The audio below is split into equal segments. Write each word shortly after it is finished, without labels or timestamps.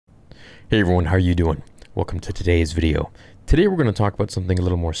Hey everyone, how are you doing? Welcome to today's video. Today we're going to talk about something a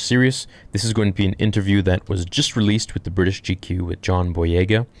little more serious. This is going to be an interview that was just released with the British GQ with John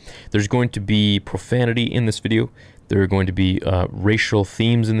Boyega. There's going to be profanity in this video. There are going to be racial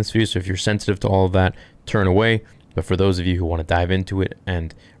themes in this video, so if you're sensitive to all of that, turn away. But for those of you who want to dive into it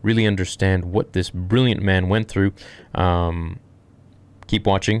and really understand what this brilliant man went through, keep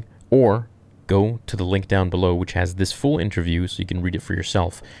watching, or go to the link down below, which has this full interview so you can read it for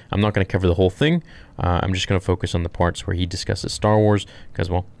yourself. I'm not going to cover the whole thing. I'm just going to focus on the parts where he discusses Star Wars because,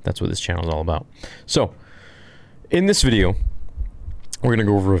 well, that's what this channel is all about. So, in this video, we're going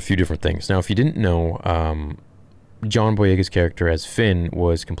to go over a few different things. Now, if you didn't know, John Boyega's character as Finn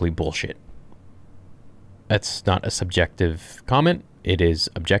was complete bullshit. That's not a subjective comment. It is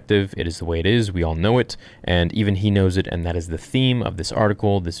objective. It is the way it is. We all know it, and even he knows it, and that is the theme of this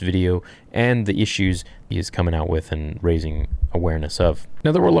article, this video, and the issues he is coming out with and raising awareness of.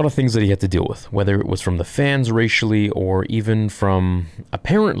 Now, there were a lot of things that he had to deal with, whether it was from the fans racially or even from,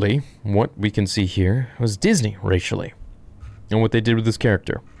 apparently, what we can see here was Disney racially, and what they did with his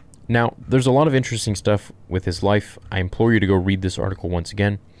character. Now, there's a lot of interesting stuff with his life. I implore you to go read this article once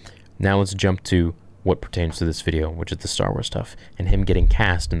again. Now let's jump to what pertains to this video, which is the Star Wars stuff, and him getting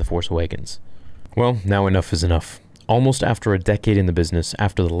cast in The Force Awakens. Well, now enough is enough. Almost after a decade in the business,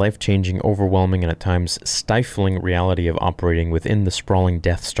 after the life-changing, overwhelming, and at times stifling reality of operating within the sprawling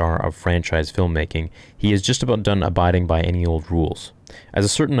Death Star of franchise filmmaking, he is just about done abiding by any old rules. As a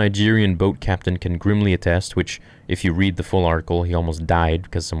certain Nigerian boat captain can grimly attest, which, if you read the full article, he almost died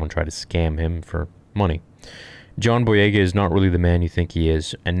because someone tried to scam him for money. John Boyega is not really the man you think he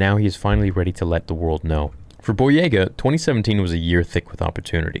is, and now he is finally ready to let the world know. For Boyega, 2017 was a year thick with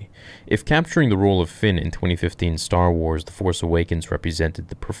opportunity. If capturing the role of Finn in 2015's Star Wars The Force Awakens represented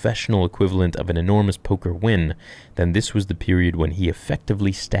the professional equivalent of an enormous poker win, then this was the period when he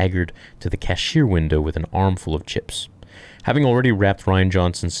effectively staggered to the cashier window with an armful of chips. Having already wrapped Rian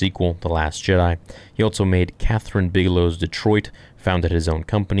Johnson's sequel, The Last Jedi, he also made Catherine Bigelow's Detroit, founded his own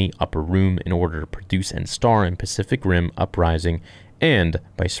company, Upper Room, in order to produce and star in Pacific Rim Uprising, and,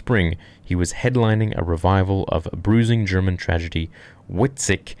 by spring, he was headlining a revival of a bruising German tragedy,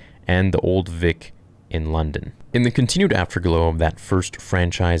 Witzig and the Old Vic in London. In the continued afterglow of that first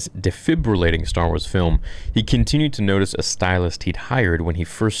franchise defibrillating Star Wars film, he continued to notice a stylist he'd hired when he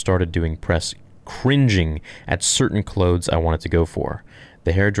first started doing press cringing at certain clothes I wanted to go for.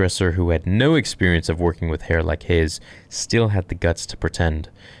 The hairdresser, who had no experience of working with hair like his, still had the guts to pretend,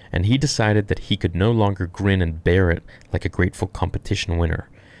 and he decided that he could no longer grin and bear it like a grateful competition winner.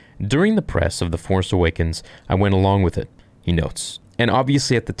 During the press of The Force Awakens, I went along with it, he notes. And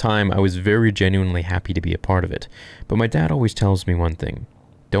obviously at the time, I was very genuinely happy to be a part of it. But my dad always tells me one thing: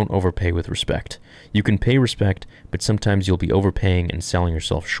 don't overpay with respect. You can pay respect, but sometimes you'll be overpaying and selling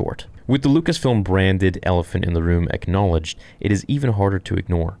yourself short. With the Lucasfilm branded elephant in the room acknowledged, it is even harder to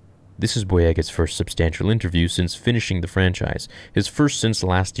ignore. This is Boyega's first substantial interview since finishing the franchise, his first since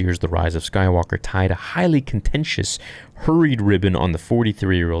last year's The Rise of Skywalker tied a highly contentious, hurried ribbon on the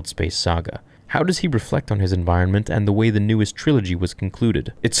 43-year-old space saga. How does he reflect on his environment and the way the newest trilogy was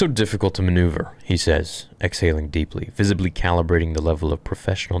concluded? It's so difficult to maneuver, he says, exhaling deeply, visibly calibrating the level of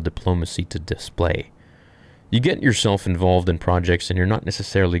professional diplomacy to display. You get yourself involved in projects and you're not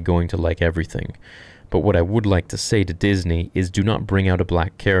necessarily going to like everything. But what I would like to say to Disney is do not bring out a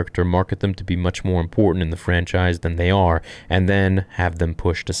black character, market them to be much more important in the franchise than they are, and then have them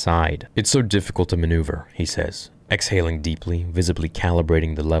pushed aside. It's so difficult to maneuver, he says, exhaling deeply, visibly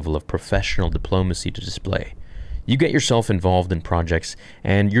calibrating the level of professional diplomacy to display. You get yourself involved in projects,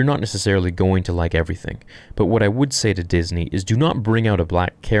 and you're not necessarily going to like everything. But what I would say to Disney is do not bring out a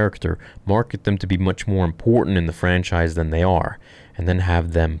black character, market them to be much more important in the franchise than they are, and then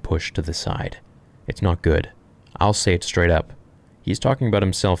have them pushed to the side. It's not good. I'll say it straight up. He's talking about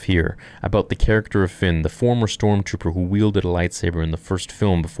himself here, about the character of Finn, the former stormtrooper who wielded a lightsaber in the first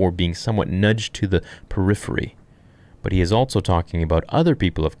film before being somewhat nudged to the periphery. But he is also talking about other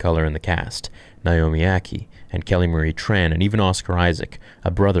people of color in the cast, Naomi Ackie and Kelly Marie Tran, and even Oscar Isaac,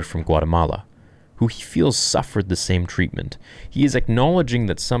 a brother from Guatemala, who he feels suffered the same treatment. He is acknowledging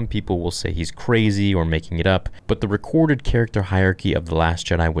that some people will say he's crazy or making it up, but the recorded character hierarchy of The Last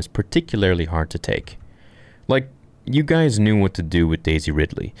Jedi was particularly hard to take. Like, you guys knew what to do with Daisy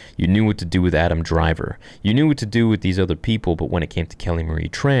Ridley. You knew what to do with Adam Driver. You knew what to do with these other people, but when it came to Kelly Marie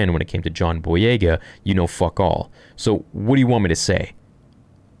Tran, when it came to John Boyega, you know fuck all. So what do you want me to say?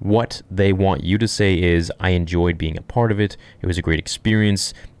 What they want you to say is, I enjoyed being a part of it. It was a great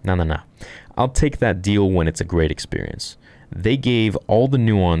experience. No. I'll take that deal when it's a great experience. They gave all the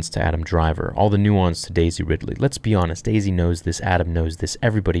nuance to Adam Driver, all the nuance to Daisy Ridley. Let's be honest, Daisy knows this, Adam knows this,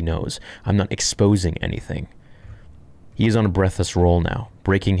 everybody knows. I'm not exposing anything. He is on a breathless roll now,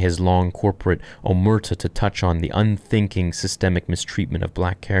 breaking his long corporate omerta to touch on the unthinking systemic mistreatment of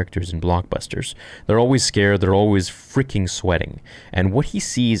black characters in blockbusters. They're always scared, they're always freaking sweating. And what he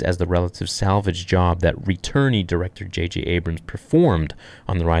sees as the relative salvage job that returnee director J.J. Abrams performed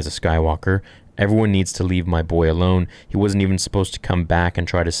on The Rise of Skywalker, everyone needs to leave my boy alone. He wasn't even supposed to come back and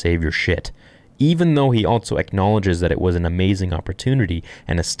try to save your shit. Even though he also acknowledges that it was an amazing opportunity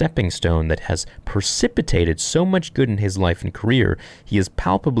and a stepping stone that has precipitated so much good in his life and career, he is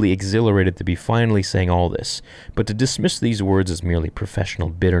palpably exhilarated to be finally saying all this. But to dismiss these words as merely professional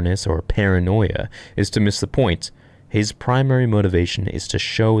bitterness or paranoia is to miss the point. His primary motivation is to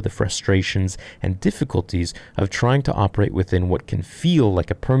show the frustrations and difficulties of trying to operate within what can feel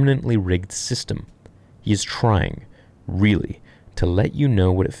like a permanently rigged system. He is trying, really, to let you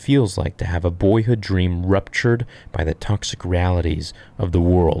know what it feels like to have a boyhood dream ruptured by the toxic realities of the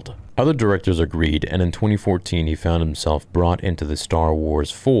world. Other directors agreed, and in 2014 he found himself brought into the Star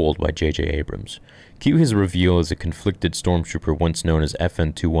Wars fold by J.J. Abrams. Cue his reveal as a conflicted stormtrooper once known as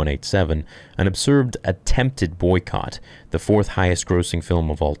FN-2187, an absurd attempted boycott, the fourth highest grossing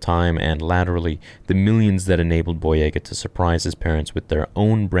film of all time, and laterally the millions that enabled Boyega to surprise his parents with their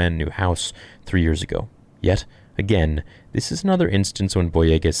own brand new house 3 years ago. Yet, again, this is another instance when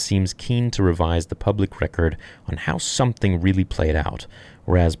Boyega seems keen to revise the public record on how something really played out,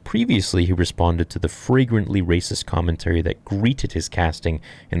 whereas previously he responded to the fragrantly racist commentary that greeted his casting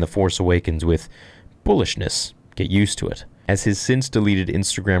in The Force Awakens with bullishness. Get used to it. As his since-deleted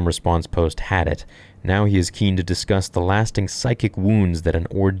Instagram response post had it, now he is keen to discuss the lasting psychic wounds that an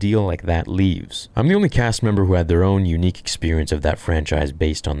ordeal like that leaves. I'm the only cast member who had their own unique experience of that franchise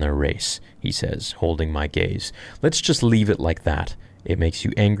based on their race, he says, holding my gaze. Let's just leave it like that. It makes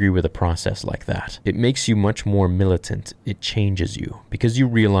you angry with a process like that. It makes you much more militant. It changes you. Because you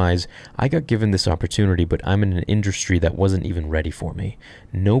realize, I got given this opportunity, but I'm in an industry that wasn't even ready for me.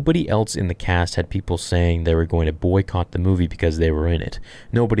 Nobody else in the cast had people saying they were going to boycott the movie because they were in it.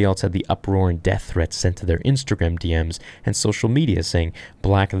 Nobody else had the uproar and death threats sent to their Instagram DMs and social media saying,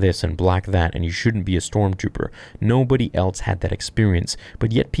 black this and black that, and you shouldn't be a stormtrooper. Nobody else had that experience,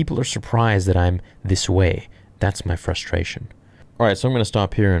 but yet people are surprised that I'm this way. That's my frustration. Alright, so I'm going to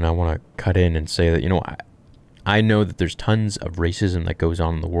stop here and I want to cut in and say that, you know, I know that there's tons of racism that goes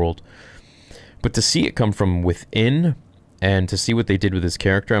on in the world, but to see it come from within and to see what they did with this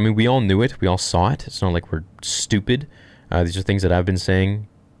character, I mean, we all knew it, we all saw it, it's not like we're stupid. These are things that I've been saying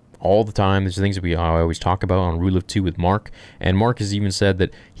all the time, these are things that I always talk about on Rule of Two with Mark, and Mark has even said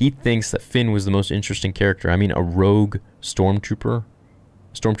that he thinks that Finn was the most interesting character. I mean, a rogue stormtrooper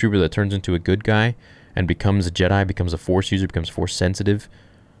that turns into a good guy, and becomes a Jedi, becomes a Force user, becomes Force sensitive.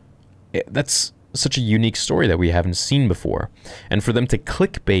 That's such a unique story that we haven't seen before. And for them to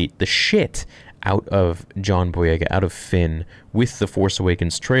clickbait the shit out of John Boyega, out of Finn, with the Force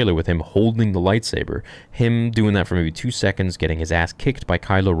Awakens trailer, with him holding the lightsaber, him doing that for maybe 2 seconds, getting his ass kicked by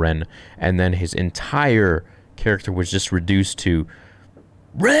Kylo Ren, and then his entire character was just reduced to,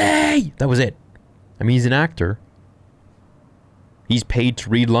 Rey! That was it. I mean, he's an actor. He's paid to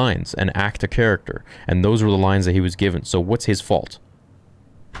read lines and act a character, and those were the lines that he was given. So what's his fault?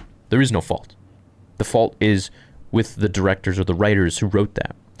 There is no fault. The fault is with the directors or the writers who wrote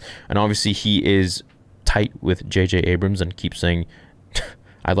that. And obviously he is tight with J.J. Abrams and keeps saying,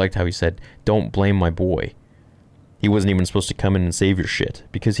 I liked how he said, don't blame my boy. He wasn't even supposed to come in and save your shit,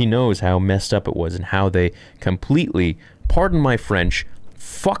 because he knows how messed up it was and how they completely, pardon my French,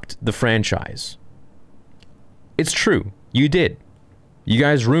 fucked the franchise. It's true. You did. You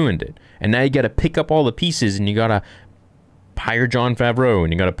guys ruined it. And now you got to pick up all the pieces and you got to hire Jon Favreau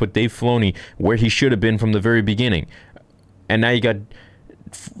and you got to put Dave Filoni where he should have been from the very beginning. And now you got...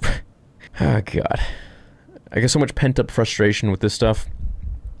 Oh, God. I got so much pent-up frustration with this stuff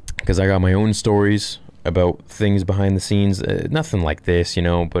because I got my own stories about things behind the scenes. Nothing like this, you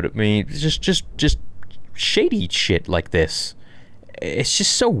know, but I mean, just shady shit like this. It's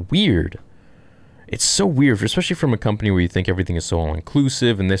just so weird. It's so weird, especially from a company where you think everything is so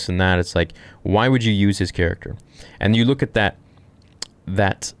all-inclusive and this and that. It's like, why would you use his character? And you look at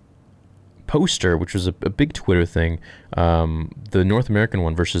that poster, which was a big Twitter thing, the North American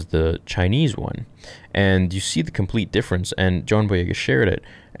one versus the Chinese one, and you see the complete difference. And John Boyega shared it,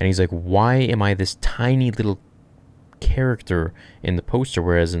 and he's like, why am I this tiny little character in the poster,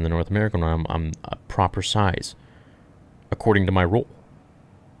 whereas in the North American one, I'm a proper size, according to my role?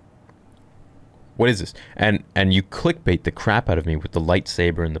 What is this? And you clickbait the crap out of me with the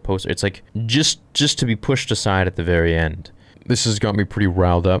lightsaber and the poster. It's like just to be pushed aside at the very end. this has got me pretty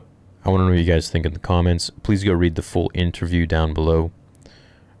riled up. I want to know what you guys think in the comments. Please go read the full interview down below.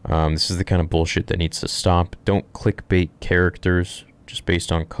 This is the kind of bullshit that needs to stop. Don't clickbait characters just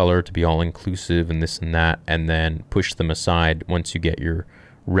based on color to be all inclusive and this and that, and then push them aside once you get your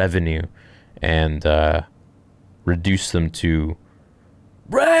revenue, and reduce them to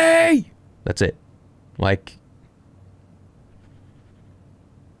Ray. That's it. Like,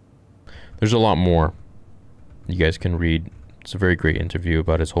 there's a lot more you guys can read. It's a very great interview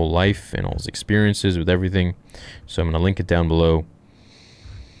about his whole life and all his experiences with everything. So I'm going to link it down below.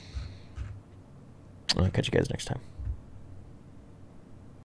 I'll catch you guys next time.